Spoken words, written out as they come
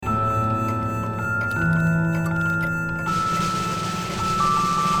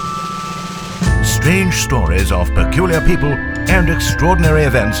strange stories of peculiar people and extraordinary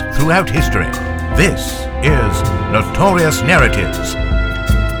events throughout history. This is Notorious Narratives.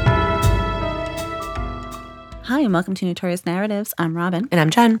 Hi, and welcome to Notorious Narratives. I'm Robin. And I'm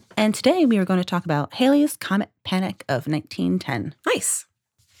Jen. And today we are going to talk about Halley's Comet Panic of 1910. Nice.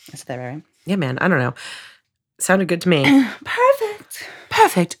 Is that right? Yeah, man. I don't know. Sounded good to me.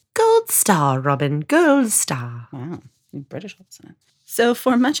 Perfect. Gold star, Robin. Gold star. Wow. You British accent. So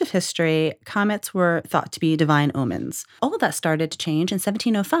for much of history, comets were thought to be divine omens. All of that started to change in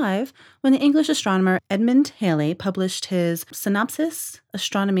 1705 when the English astronomer Edmund Halley published his Synopsis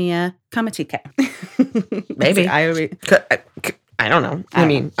Astronomiae Cometicae. Maybe. I don't know.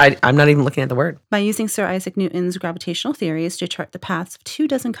 I'm not even looking at the word. By using Sir Isaac Newton's gravitational theories to chart the paths of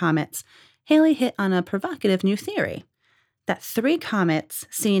 24 comets, Halley hit on a provocative new theory that 3 comets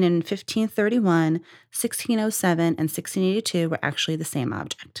seen in 1531, 1607, and 1682 were actually the same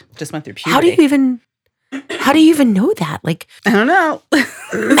object. Just went through puberty. How do you even know that? Like, I don't know.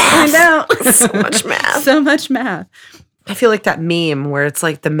 math. So much math. So much math. I feel like that meme where it's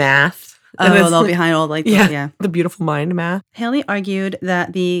like the math. All behind all the beautiful mind math. Halley argued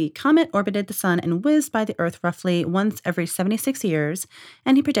that the comet orbited the sun and whizzed by the Earth roughly once every 76 years,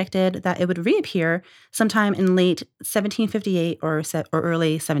 and he predicted that it would reappear sometime in late 1758 or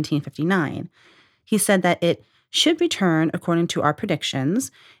early 1759. He said that it should return according to our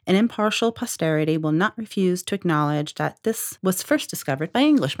predictions, and impartial posterity will not refuse to acknowledge that this was first discovered by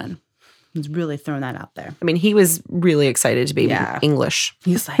Englishmen. He's really throwing that out there. I mean, he was really excited to be English.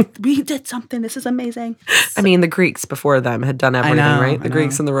 He's like, we did something. This is amazing. I mean, the Greeks before them had done everything, right? The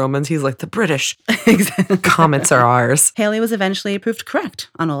Greeks and the Romans. He's like, the British comets are ours. Halley was eventually proved correct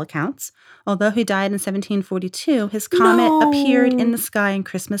on all accounts. Although he died in 1742, his comet appeared in the sky on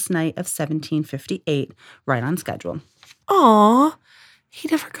Christmas night of 1758, right on schedule. Aw, he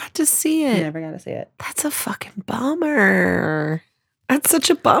never got to see it. He never got to see it. That's a fucking bummer. That's such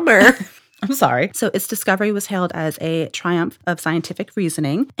a bummer. I'm sorry. So its discovery was hailed as a triumph of scientific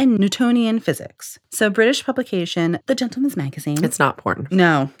reasoning and Newtonian physics. So British publication, The Gentleman's Magazine. It's not porn.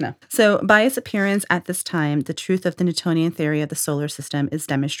 No. So by its appearance at this time, the truth of the Newtonian theory of the solar system is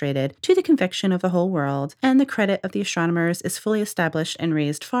demonstrated to the conviction of the whole world, and the credit of the astronomers is fully established and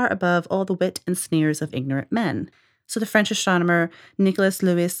raised far above all the wit and sneers of ignorant men. So the French astronomer Nicolas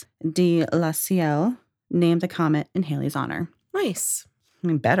Louis de Lacaille named the comet in Halley's honor. Nice. I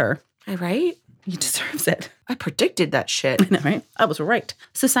mean, better. Right? He deserves it. I predicted that shit. I know, right? I was right.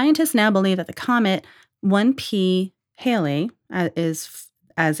 So scientists now believe that the comet 1P Halley, as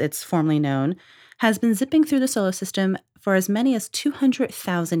it's formerly known, has been zipping through the solar system for as many as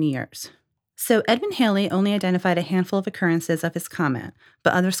 200,000 years. So Edmund Halley only identified a handful of occurrences of his comet,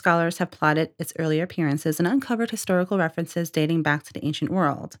 but other scholars have plotted its earlier appearances and uncovered historical references dating back to the ancient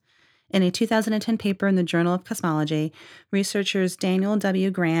world. In a 2010 paper in the Journal of Cosmology, researchers Daniel W.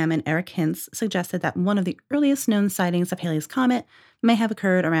 Graham and Eric Hintz suggested that one of the earliest known sightings of Halley's Comet may have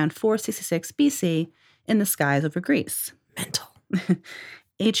occurred around 466 BC in the skies over Greece. Mental.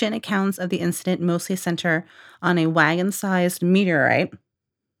 Ancient accounts of the incident mostly center on a wagon-sized meteorite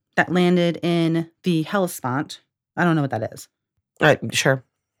that landed in the Hellespont. I don't know what that is. Sure.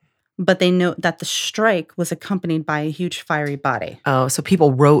 But they note that the strike was accompanied by a huge fiery body. Oh, so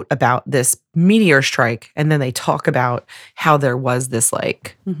people wrote about this meteor strike, and then they talk about how there was this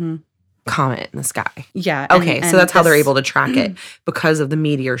comet in the sky. Yeah. Okay, so that's how they're able to track it. Because of the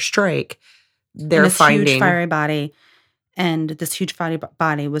meteor strike, they're finding huge fiery body, and this huge fiery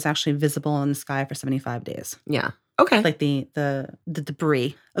body was actually visible in the sky for 75 days. Yeah. Okay. Like the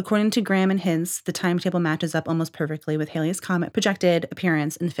debris. According to Graham and Hintz, the timetable matches up almost perfectly with Halley's Comet projected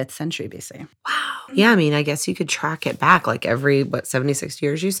appearance in the 5th century BC. Wow. Yeah, I mean, I guess you could track it back like every, 76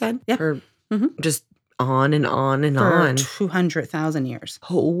 years you said? Yeah. Or just on and on and on. 200,000 years.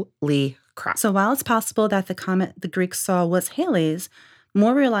 Holy crap. So while it's possible that the comet the Greeks saw was Halley's,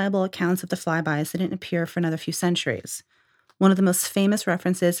 more reliable accounts of the flybys didn't appear for another few centuries. One of the most famous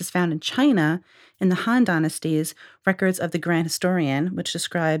references is found in China in the Han Dynasty's records of the Grand Historian, which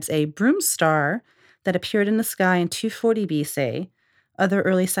describes a broom star that appeared in the sky in 240 BC. Other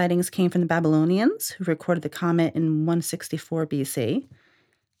early sightings came from the Babylonians, who recorded the comet in 164 BC.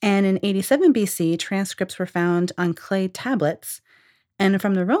 And in 87 BC, transcripts were found on clay tablets, and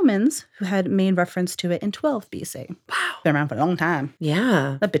from the Romans, who had made reference to it in 12 BC. Wow. Been around for a long time.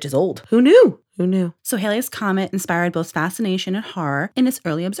 Yeah. That bitch is old. Who knew? So Halley's Comet inspired both fascination and horror in its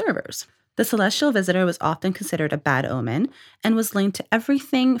early observers. The celestial visitor was often considered a bad omen and was linked to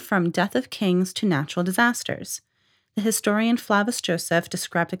everything from death of kings to natural disasters. The historian Flavius Joseph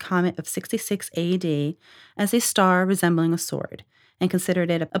described a comet of 66 AD as a star resembling a sword, and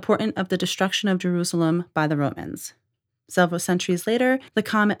considered it a portent of the destruction of Jerusalem by the Romans. Several centuries later, the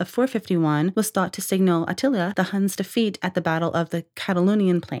comet of 451 was thought to signal Attila the Hun's defeat at the Battle of the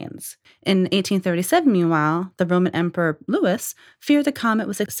Catalaunian Plains. In 1837, meanwhile, the Roman Emperor Louis feared the comet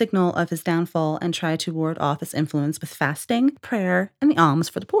was a signal of his downfall and tried to ward off its influence with fasting, prayer, and the alms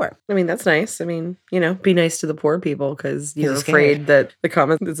for the poor. I mean, that's nice. I mean, be nice to the poor people because you're He's afraid that the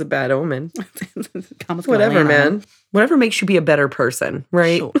comet is a bad omen. Whatever, man. Whatever makes you be a better person,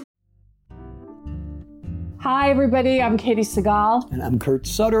 right? Sure. Hi, everybody. I'm Katie Segal. And I'm Kurt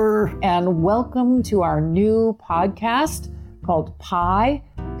Sutter. And welcome to our new podcast called Pi,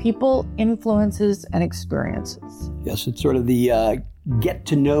 People, Influences, and Experiences. Yes, it's sort of the get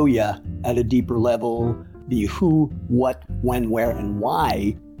to know you at a deeper level, the who, what, when, where, and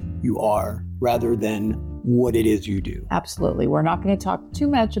why you are, rather than what it is you do. Absolutely. We're not going to talk too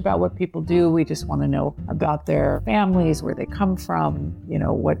much about what people do. We just want to know about their families, where they come from,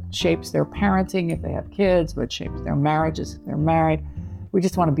 what shapes their parenting if they have kids, what shapes their marriages if they're married. We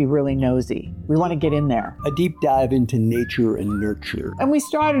just want to be really nosy. We want to get in there. A deep dive into nature and nurture. And we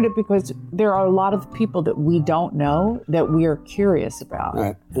started it because there are a lot of people that we don't know that we are curious about. All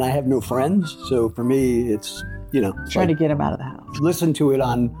right. And I have no friends, so for me, it's, trying to get them out of the house. Listen to it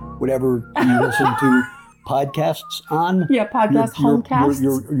on whatever you listen to podcasts on. Yeah, homecasts.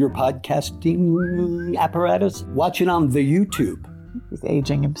 Your podcasting apparatus. Watch it on the YouTube. He's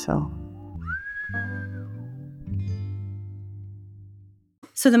aging himself.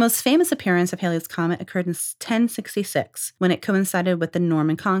 So the most famous appearance of Halley's Comet occurred in 1066, when it coincided with the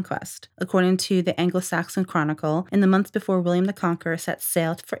Norman conquest. According to the Anglo-Saxon Chronicle, in the months before William the Conqueror set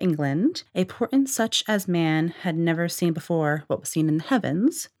sail for England, a portent such as man had never seen before, what was seen in the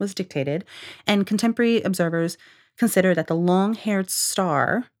heavens, was dictated, and contemporary observers considered that the long-haired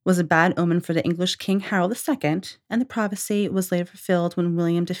star was a bad omen for the English King Harold II, and the prophecy was later fulfilled when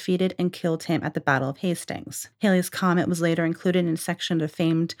William defeated and killed him at the Battle of Hastings. Halley's Comet was later included in a section of the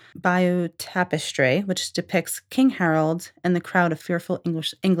famed Bayeux Tapestry, which depicts King Harold and the crowd of fearful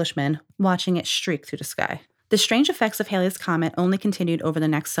Englishmen watching it streak through the sky. The strange effects of Halley's Comet only continued over the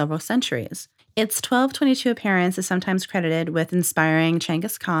next several centuries. Its 1222 appearance is sometimes credited with inspiring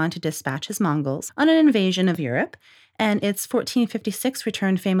Genghis Khan to dispatch his Mongols on an invasion of Europe, and its 1456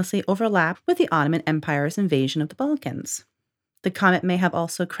 return famously overlapped with the Ottoman Empire's invasion of the Balkans. The comet may have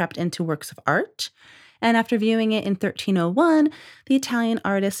also crept into works of art, and after viewing it in 1301, the Italian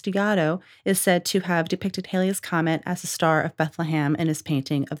artist Giotto is said to have depicted Halley's Comet as the Star of Bethlehem in his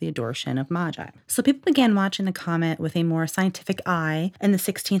painting of the Adoration of Magi. So people began watching the comet with a more scientific eye in the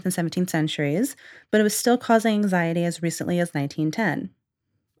 16th and 17th centuries, but it was still causing anxiety as recently as 1910.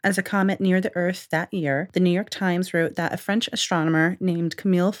 As a comet neared the Earth that year, the New York Times wrote that a French astronomer named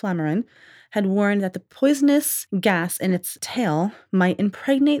Camille Flammarion had warned that the poisonous gas in its tail might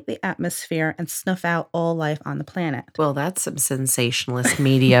impregnate the atmosphere and snuff out all life on the planet. Well, that's some sensationalist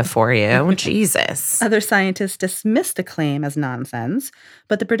media for you. Jesus. Other scientists dismissed the claim as nonsense,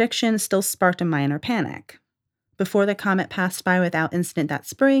 but the prediction still sparked a minor panic. Before the comet passed by without incident that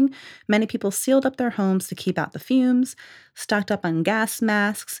spring, many people sealed up their homes to keep out the fumes, stocked up on gas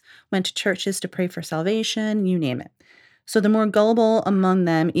masks, went to churches to pray for salvation, you name it. So the more gullible among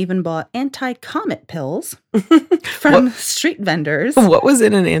them even bought anti-comet pills from street vendors. What was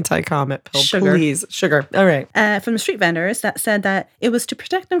in an anti-comet pill? Sugar. Please. Sugar. All right. From street vendors that said that it was to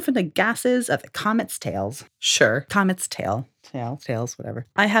protect them from the gases of the comet's tails. Sure. Comet's tails, whatever.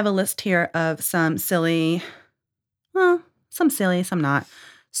 I have a list here of some silly, some not,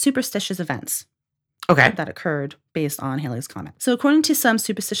 superstitious events. Okay. That occurred based on Halley's Comet. So according to some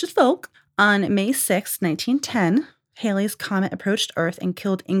superstitious folk, on May 6, 1910, Halley's Comet approached Earth and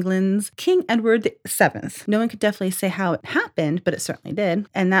killed England's King Edward VII. No one could definitely say how it happened, but it certainly did.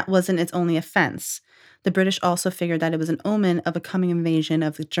 And that wasn't its only offense. The British also figured that it was an omen of a coming invasion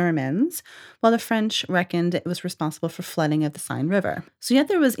of the Germans, while the French reckoned it was responsible for flooding of the Seine River. So yet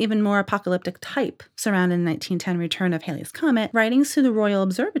there was even more apocalyptic type surrounding the 1910 return of Halley's Comet. Writings to the Royal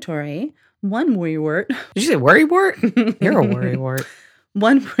Observatory, one worrywart. Did you say worrywart? You're a worrywart.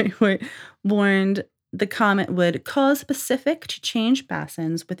 One worrywart warned the comet would cause the Pacific to change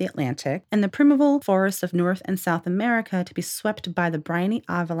basins with the Atlantic and the primeval forests of North and South America to be swept by the briny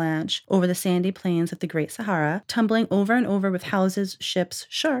avalanche over the sandy plains of the Great Sahara, tumbling over and over with houses, ships,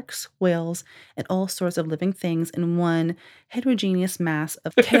 sharks, whales, and all sorts of living things in one heterogeneous mass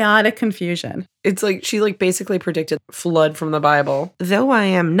of chaotic confusion. It's like she basically predicted flood from the Bible. Though I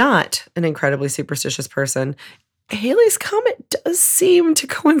am not an incredibly superstitious person, Halley's Comet does seem to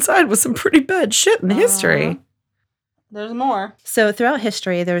coincide with some pretty bad shit in history. There's more. So throughout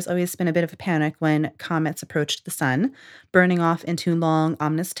history, there's always been a bit of a panic when comets approached the sun, burning off into long,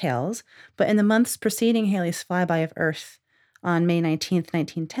 ominous tails. But in the months preceding Halley's flyby of Earth on May 19th,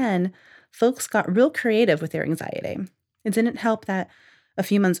 1910, folks got real creative with their anxiety. It didn't help that a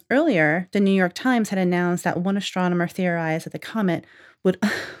few months earlier, the New York Times had announced that one astronomer theorized that the comet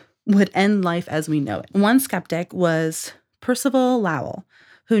would end life as we know it. One skeptic was Percival Lowell,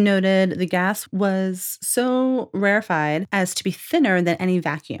 who noted the gas was so rarefied as to be thinner than any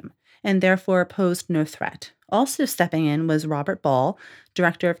vacuum, and therefore posed no threat. Also stepping in was Robert Ball,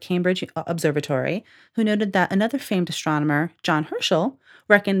 director of Cambridge Observatory, who noted that another famed astronomer, John Herschel,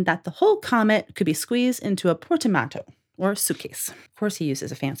 reckoned that the whole comet could be squeezed into a portmanteau, or suitcase. Of course, he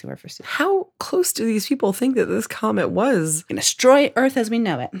uses a fancy word for suitcase. How close do these people think that this comet was? Going to destroy Earth as we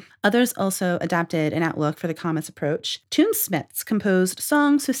know it. Others also adapted an outlook for the comet's approach. Tunesmiths composed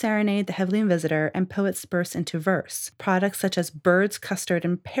songs to serenade the heavenly visitor, and poets burst into verse. Products such as Bird's Custard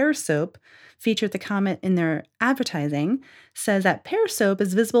and Pear Soap featured the comet in their advertising. Says that pear soap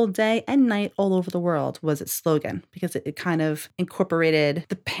is visible day and night all over the world was its slogan, because it kind of incorporated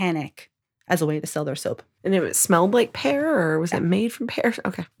the panic as a way to sell their soap. And it smelled like pear, or was it made from pear?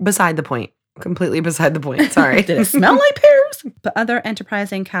 Okay. Beside the point. Completely beside the point. Sorry. Did it smell like pears? But other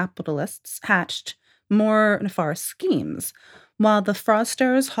enterprising capitalists hatched more nefarious schemes. While the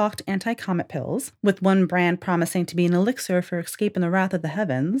fraudsters hawked anti-comet pills, with one brand promising to be an elixir for escaping the wrath of the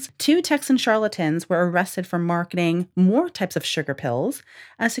heavens, 2 Texan charlatans were arrested for marketing more types of sugar pills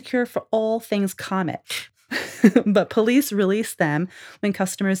as a cure for all things comet. But police released them when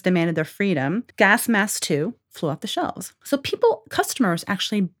customers demanded their freedom. Gas masks, too, flew off the shelves. So customers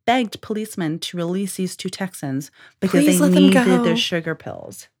actually begged policemen to release these 2 Texans because they needed their sugar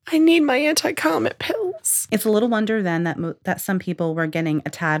pills. I need my anti-comet pills. It's a little wonder then that some people were getting a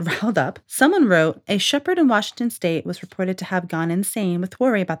tad riled up. Someone wrote, a shepherd in Washington state was reported to have gone insane with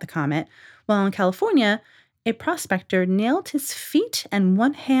worry about the comet, while in California, a prospector nailed his feet and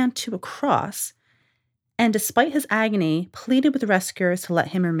one hand to a cross, and despite his agony, pleaded with rescuers to let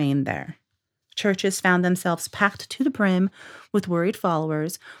him remain there. Churches found themselves packed to the brim with worried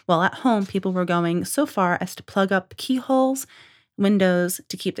followers, while at home people were going so far as to plug up keyholes, windows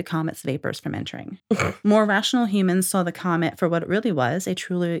to keep the comet's vapors from entering. More rational humans saw the comet for what it really was, a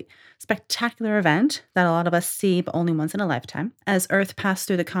truly spectacular event that a lot of us see but only once in a lifetime. As Earth passed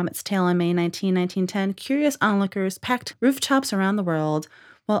through the comet's tail on May 19, 1910, curious onlookers packed rooftops around the world,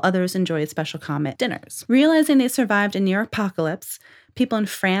 while others enjoyed special comet dinners. Realizing they survived a near apocalypse, people in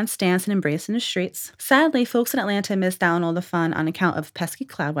France danced and embraced in the streets. Sadly, folks in Atlanta missed out on all the fun on account of pesky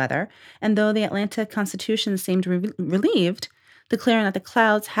cloud weather, and though the Atlanta Constitution seemed relieved, declaring that the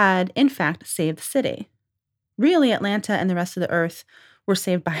clouds had, in fact, saved the city. Really, Atlanta and the rest of the Earth were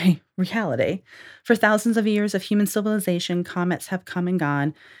saved by reality. For thousands of years of human civilization, comets have come and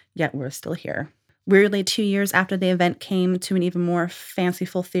gone, yet we're still here. Weirdly, 2 years after the event came to an even more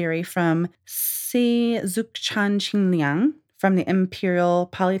fanciful theory from Si Zhuchan Qingliang from the Imperial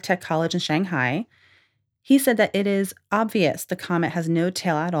Polytech College in Shanghai. He said that it is obvious the comet has no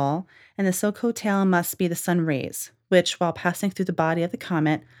tail at all, and the so-called tail must be the sun rays, which, while passing through the body of the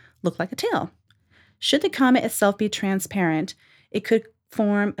comet, look like a tail. Should the comet itself be transparent, it could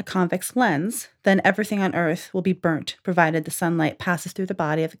form a convex lens, then everything on Earth will be burnt, provided the sunlight passes through the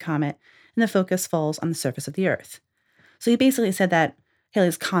body of the comet and the focus falls on the surface of the Earth. So he basically said that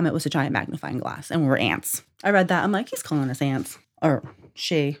Halley's Comet was a giant magnifying glass, and we're ants. I read that. I'm like, he's calling us ants. Or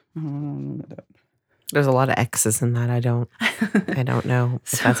she. There's a lot of X's in that. I don't know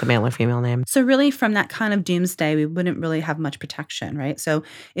if that's a male or female name. So really, from that kind of doomsday, we wouldn't really have much protection, right? So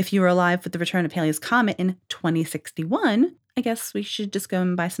if you were alive with the return of Halley's Comet in 2061, I guess we should just go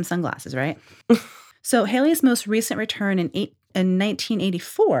and buy some sunglasses, right? So Halley's most recent return in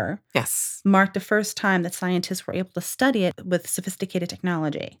 1984 marked the first time that scientists were able to study it with sophisticated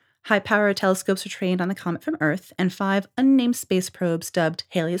technology. High-powered telescopes were trained on the comet from Earth, and 5 unnamed space probes dubbed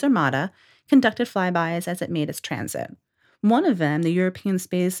Halley's Armada conducted flybys as it made its transit. One of them, the European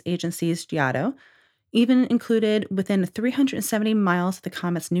Space Agency's Giotto, even included within 370 miles of the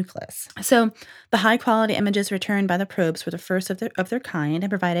comet's nucleus. So the high-quality images returned by the probes were the first of their kind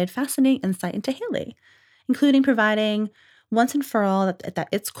and provided fascinating insight into Halley, including providing once and for all that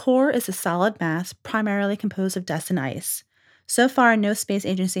its core is a solid mass primarily composed of dust and ice. So far, no space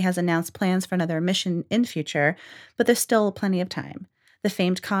agency has announced plans for another mission in future, but there's still plenty of time. The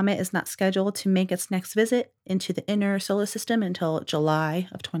famed comet is not scheduled to make its next visit into the inner solar system until July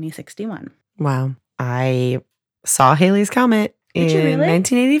of 2061. Wow. I saw Halley's Comet in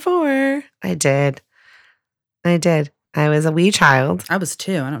 1984. I did. I was a wee child. I was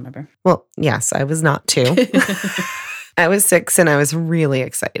 2. I don't remember. Well, yes, I was not 2. I was 6 and I was really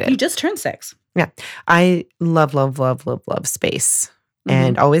excited. You just turned 6. Yeah. I love space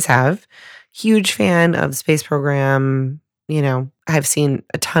and always have. Huge fan of the space program. You know, I've seen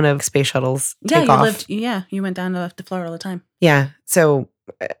a ton of space shuttles take off. You went down to Florida all the time. Yeah. So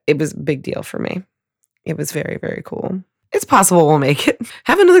it was a big deal for me. It was very, very cool. It's possible we'll make it.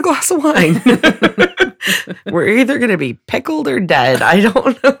 Have another glass of wine. We're either going to be pickled or dead. I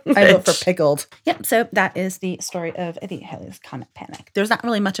don't know. I vote for pickled. Yep. So that is the story of the Halley's Comet panic. There's not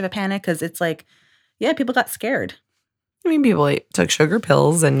really much of a panic because it's like, yeah, people got scared. I mean, people took sugar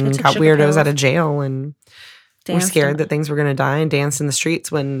pills and got weirdos out of jail and were scared that things were going to die and danced in the streets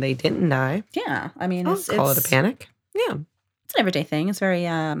when they didn't die. Yeah. I mean, I'll call it a panic. Yeah. It's an everyday thing. It's very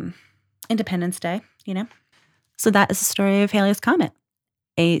Independence Day, you know? So that is the story of Halley's Comet,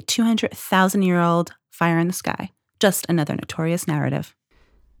 a 200,000-year-old fire in the sky. Just another notorious narrative.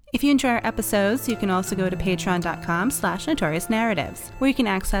 If you enjoy our episodes, you can also go to patreon.com/notoriousnarratives, where you can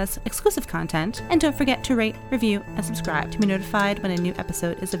access exclusive content. And don't forget to rate, review, and subscribe to be notified when a new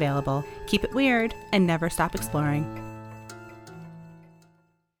episode is available. Keep it weird and never stop exploring.